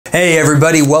Hey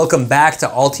everybody, welcome back to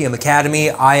Altium Academy.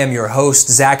 I am your host,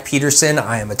 Zach Peterson.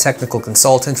 I am a technical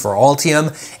consultant for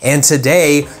Altium, and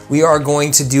today we are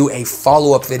going to do a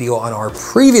follow-up video on our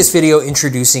previous video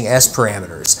introducing S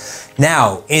parameters.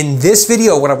 Now, in this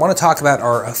video, what I want to talk about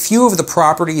are a few of the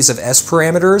properties of S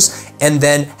parameters and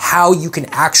then how you can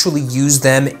actually use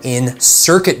them in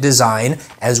circuit design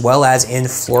as well as in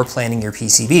floor planning your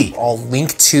PCB. I'll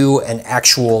link to an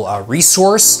actual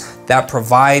resource that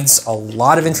provides a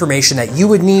lot of information that you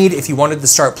would need if you wanted to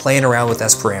start playing around with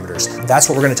S parameters. That's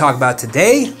what we're going to talk about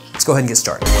today. Let's go ahead and get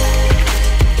started.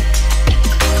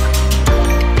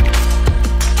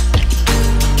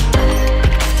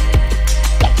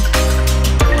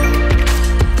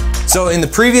 So in the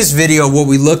previous video, what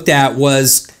we looked at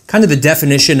was kind of the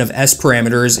definition of S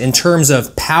parameters in terms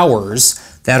of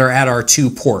powers that are at our two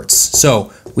ports.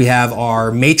 So we have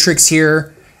our matrix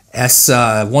here,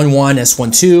 S11,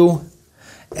 S12,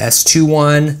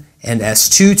 S21, and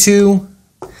S22.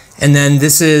 And then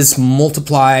this is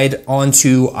multiplied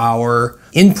onto our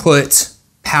input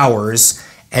powers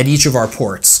at each of our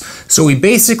ports. So we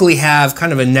basically have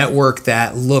kind of a network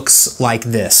that looks like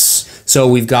this. So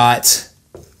we've got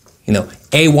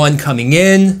A1 coming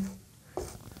in,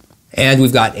 and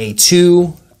we've got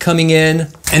A2 coming in,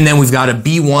 and then we've got a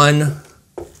B1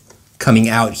 coming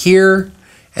out here,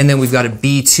 and then we've got a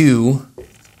B2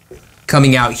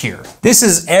 coming out here. This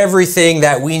is everything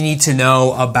that we need to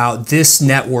know about this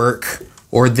network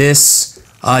or this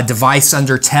device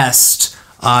under test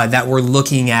that we're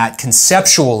looking at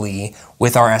conceptually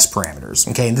with our S parameters,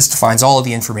 okay? And this defines all of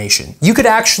the information. You could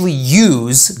actually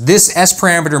use this S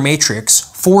parameter matrix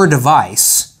for a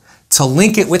device to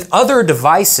link it with other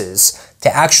devices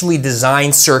to actually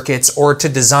design circuits or to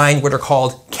design what are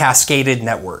called cascaded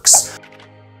networks.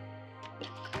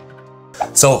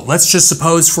 So let's just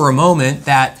suppose for a moment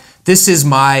that this is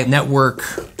my network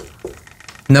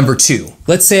number 2.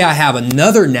 Let's say I have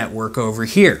another network over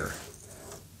here,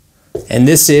 and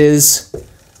this is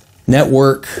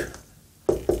network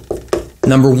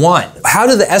number 1. How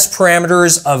do the S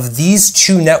parameters of these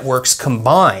two networks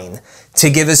combine to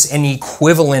give us an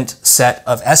equivalent set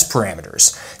of S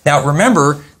parameters? Now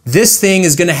remember, this thing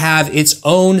is going to have its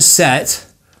own set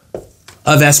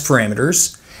of S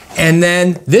parameters, and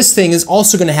then this thing is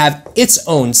also going to have its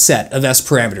own set of S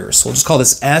parameters. So we'll just call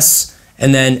this S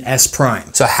and then S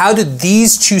prime. So how did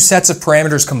these two sets of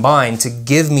parameters combine to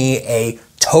give me a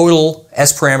total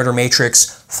S parameter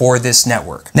matrix for this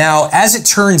network? Now, as it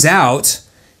turns out,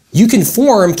 you can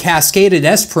form cascaded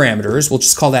S parameters, we'll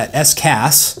just call that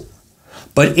S-cas,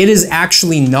 but it is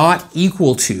actually not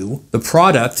equal to the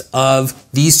product of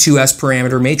these two S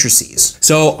parameter matrices.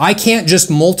 So I can't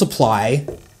just multiply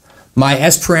my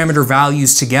S parameter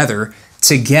values together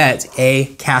to get a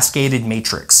cascaded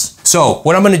matrix. So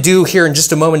what I'm going to do here in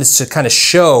just a moment is to kind of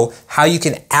show how you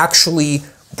can actually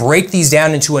break these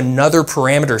down into another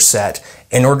parameter set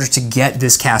in order to get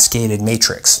this cascaded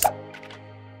matrix.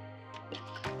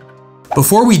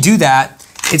 Before we do that,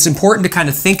 it's important to kind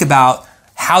of think about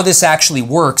how this actually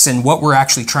works and what we're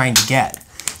actually trying to get.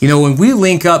 When we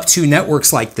link up two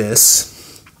networks like this,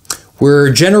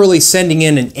 we're generally sending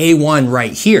in an A1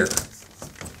 right here.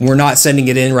 We're not sending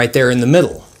it in right there in the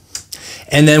middle.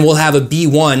 And then we'll have a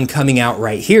B1 coming out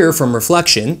right here from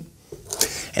reflection.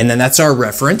 And then that's our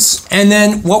reference. And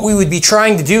then what we would be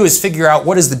trying to do is figure out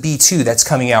what is the B2 that's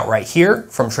coming out right here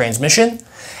from transmission.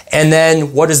 And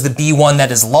then what is the B1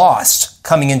 that is lost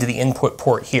coming into the input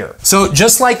port here. So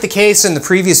just like the case in the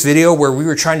previous video where we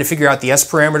were trying to figure out the S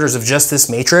parameters of just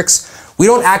this matrix, we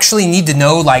don't actually need to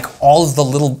know like all of the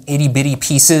little itty bitty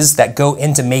pieces that go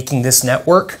into making this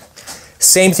network.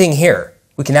 Same thing here.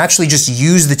 We can actually just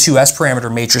use the two S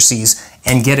parameter matrices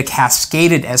and get a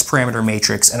cascaded S parameter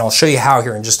matrix, and I'll show you how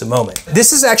here in just a moment.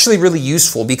 This is actually really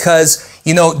useful because,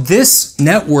 this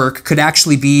network could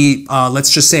actually be,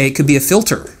 let's just say it could be a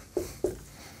filter.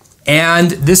 And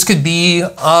this could be,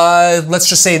 let's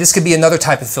just say this could be another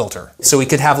type of filter. So we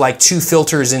could have like two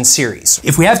filters in series.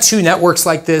 If we have two networks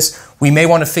like this, we may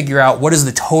want to figure out what is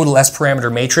the total S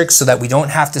parameter matrix so that we don't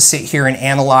have to sit here and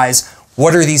analyze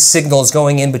what are these signals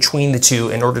going in between the two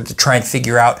in order to try and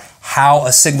figure out how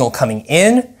a signal coming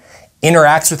in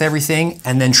interacts with everything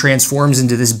and then transforms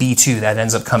into this B2 that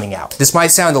ends up coming out. This might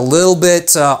sound a little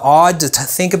bit odd to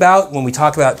think about when we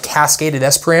talk about cascaded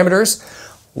S parameters.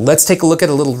 Let's take a look at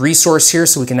a little resource here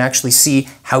so we can actually see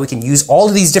how we can use all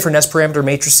of these different S parameter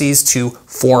matrices to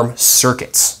form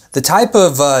circuits. The type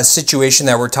of situation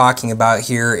that we're talking about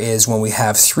here is when we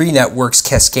have three networks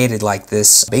cascaded like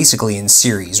this, basically in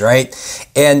series, right?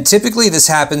 And typically this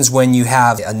happens when you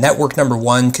have a network number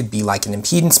one could be like an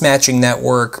impedance matching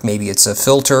network, maybe it's a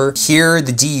filter. Here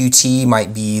the DUT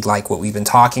might be like what we've been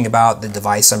talking about, the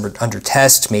device under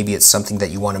test, maybe it's something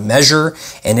that you want to measure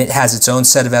and it has its own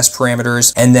set of S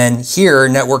parameters. And then here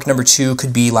network number two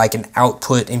could be like an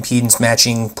output impedance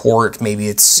matching port, maybe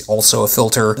it's also a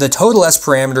filter. The total S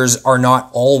parameters are not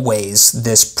always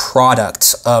this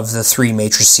product of the three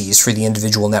matrices for the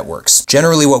individual networks.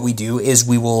 Generally what we do is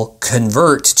we will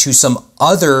convert to some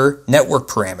other network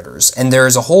parameters, and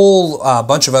there's a whole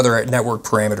bunch of other network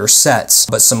parameter sets,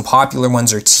 but some popular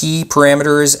ones are T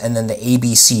parameters and then the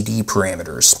ABCD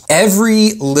parameters.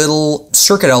 Every little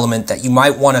circuit element that you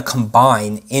might want to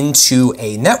combine into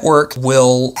a network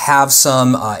will have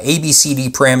some ABCD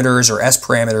parameters or S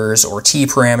parameters or T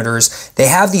parameters. They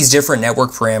have these different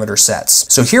network parameter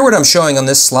sets. So here what I'm showing on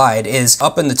this slide is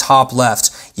up in the top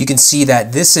left, you can see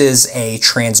that this is a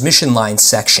transmission line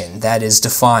section that is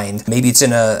defined. Maybe it's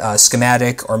in a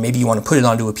schematic, or maybe you want to put it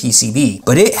onto a PCB,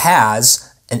 but it has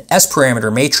an S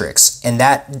parameter matrix, and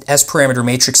that S parameter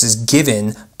matrix is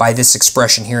given by this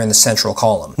expression here in the central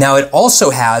column. Now it also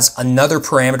has another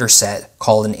parameter set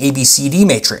called an ABCD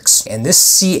matrix, and this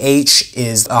CH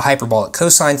is a hyperbolic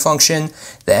cosine function,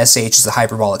 the SH is a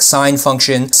hyperbolic sine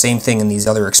function, same thing in these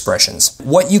other expressions.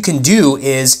 What you can do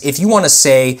is, if you want to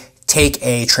say take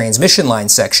a transmission line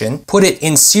section, put it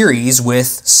in series with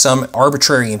some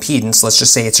arbitrary impedance, let's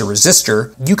just say it's a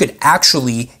resistor, you could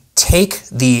actually take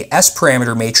the S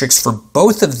parameter matrix for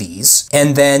both of these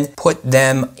and then put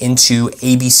them into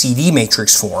ABCD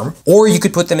matrix form, or you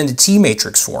could put them into T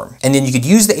matrix form. And then you could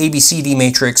use the ABCD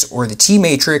matrix or the T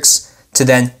matrix to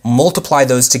then multiply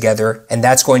those together, and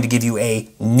that's going to give you a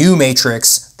new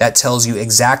matrix that tells you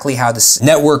exactly how this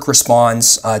network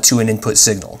responds to an input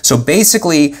signal. So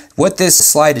basically what this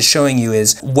slide is showing you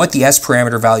is what the S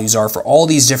parameter values are for all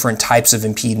these different types of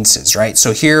impedances, right?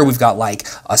 So here we've got like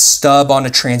a stub on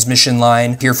a transmission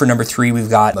line. Here for number three,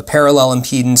 we've got a parallel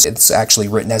impedance. It's actually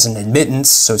written as an admittance,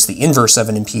 so it's the inverse of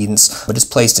an impedance, but it's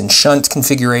placed in shunt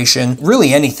configuration,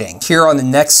 really anything. Here on the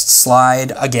next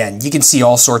slide, again, you can see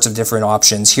all sorts of different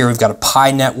options. Here we've got a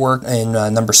pi network in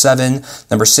number 7.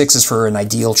 Number 6 is for an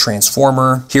ideal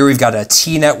transformer. Here we've got a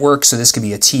T network, so this could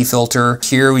be a T filter.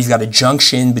 Here we've got a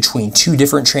junction between two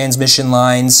different transmission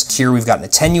lines. Here we've got an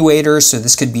attenuator, so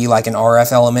this could be like an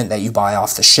RF element that you buy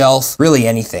off the shelf. Really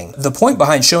anything. The point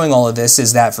behind showing all of this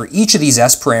is that for each of these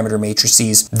S parameter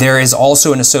matrices, there is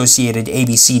also an associated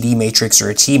ABCD matrix or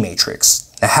a T matrix.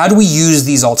 Now, how do we use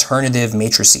these alternative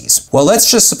matrices? Well, let's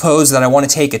just suppose that I want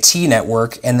to take a T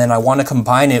network and then I want to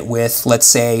combine it with, let's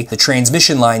say, the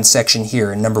transmission line section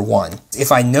here in number 1.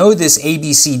 If I know this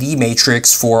ABCD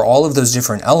matrix for all of those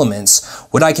different elements,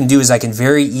 what I can do is I can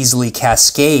very easily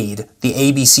cascade the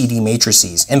ABCD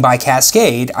matrices. And by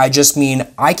cascade, I just mean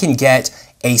I can get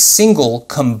a single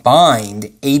combined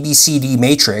ABCD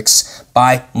matrix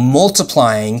by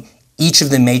multiplying each of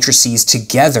the matrices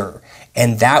together,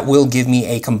 and that will give me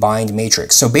a combined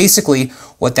matrix. So basically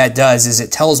what that does is it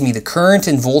tells me the current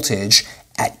and voltage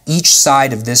at each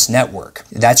side of this network.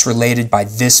 That's related by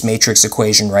this matrix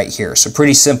equation right here. So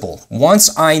pretty simple.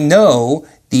 Once I know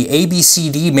the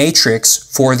ABCD matrix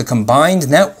for the combined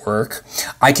network,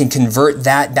 I can convert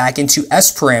that back into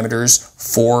S parameters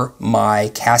for my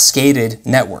cascaded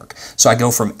network. So I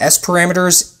go from S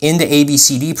parameters into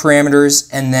ABCD parameters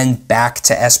and then back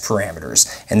to S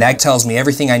parameters. And that tells me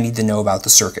everything I need to know about the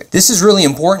circuit. This is really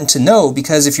important to know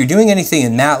because if you're doing anything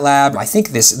in MATLAB, I think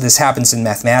this happens in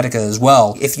Mathematica as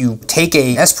well. If you take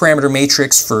a S parameter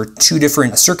matrix for two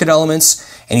different circuit elements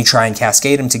and you try and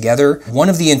cascade them together, one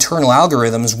of the internal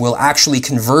algorithms will actually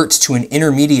convert to an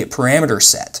intermediate parameter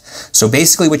set. So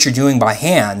basically what you're doing by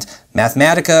hand,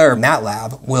 Mathematica or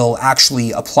MATLAB will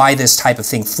actually apply this type of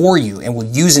thing for you and will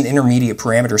use an intermediate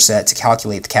parameter set to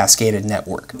calculate the cascaded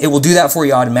network. It will do that for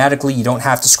you automatically. You don't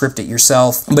have to script it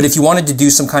yourself. But if you wanted to do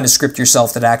some kind of script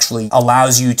yourself that actually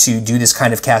allows you to do this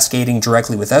kind of cascading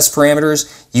directly with S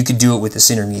parameters, you could do it with this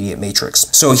intermediate matrix.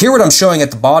 So here what I'm showing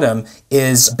at the bottom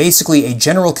is basically a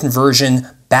general conversion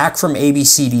back from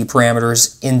ABCD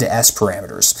parameters into S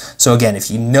parameters. So again, if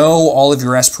you know all of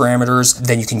your S parameters,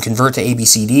 then you can convert to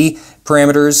ABCD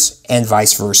parameters and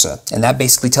vice versa. And that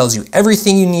basically tells you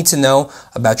everything you need to know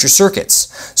about your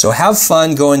circuits. So have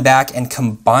fun going back and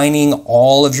combining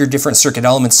all of your different circuit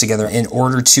elements together in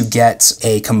order to get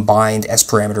a combined S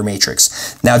parameter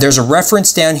matrix. Now there's a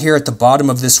reference down here at the bottom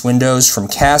of this Windows from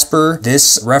Casper.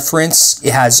 This reference,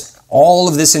 it has all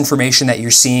of this information that you're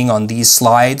seeing on these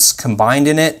slides combined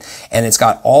in it, and it's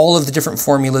got all of the different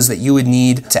formulas that you would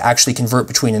need to actually convert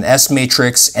between an S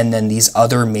matrix and then these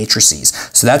other matrices.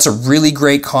 So that's a really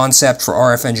great concept for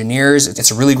RF engineers.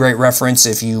 It's a really great reference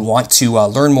if you want to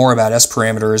learn more about S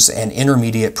parameters and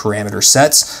intermediate parameter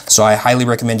sets. So I highly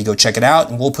recommend you go check it out,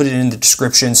 and we'll put it in the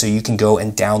description so you can go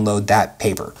and download that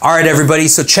paper. All right, everybody,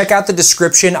 so check out the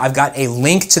description. I've got a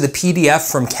link to the PDF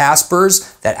from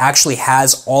Casper's that actually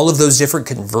has all of those different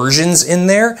conversions in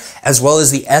there, as well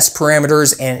as the S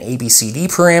parameters and ABCD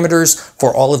parameters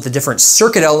for all of the different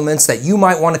circuit elements that you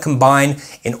might want to combine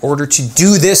in order to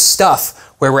do this stuff,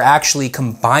 where we're actually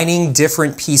combining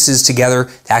different pieces together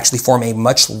to actually form a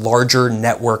much larger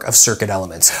network of circuit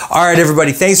elements. All right,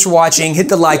 everybody, thanks for watching. Hit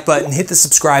the like button, hit the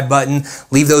subscribe button,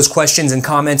 leave those questions and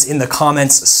comments in the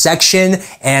comments section,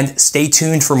 and stay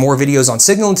tuned for more videos on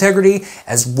signal integrity,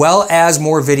 as well as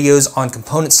more videos on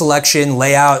component selection,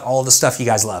 layout, all the stuff you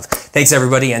guys love. Thanks,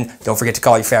 everybody, and don't forget to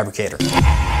call your fabricator.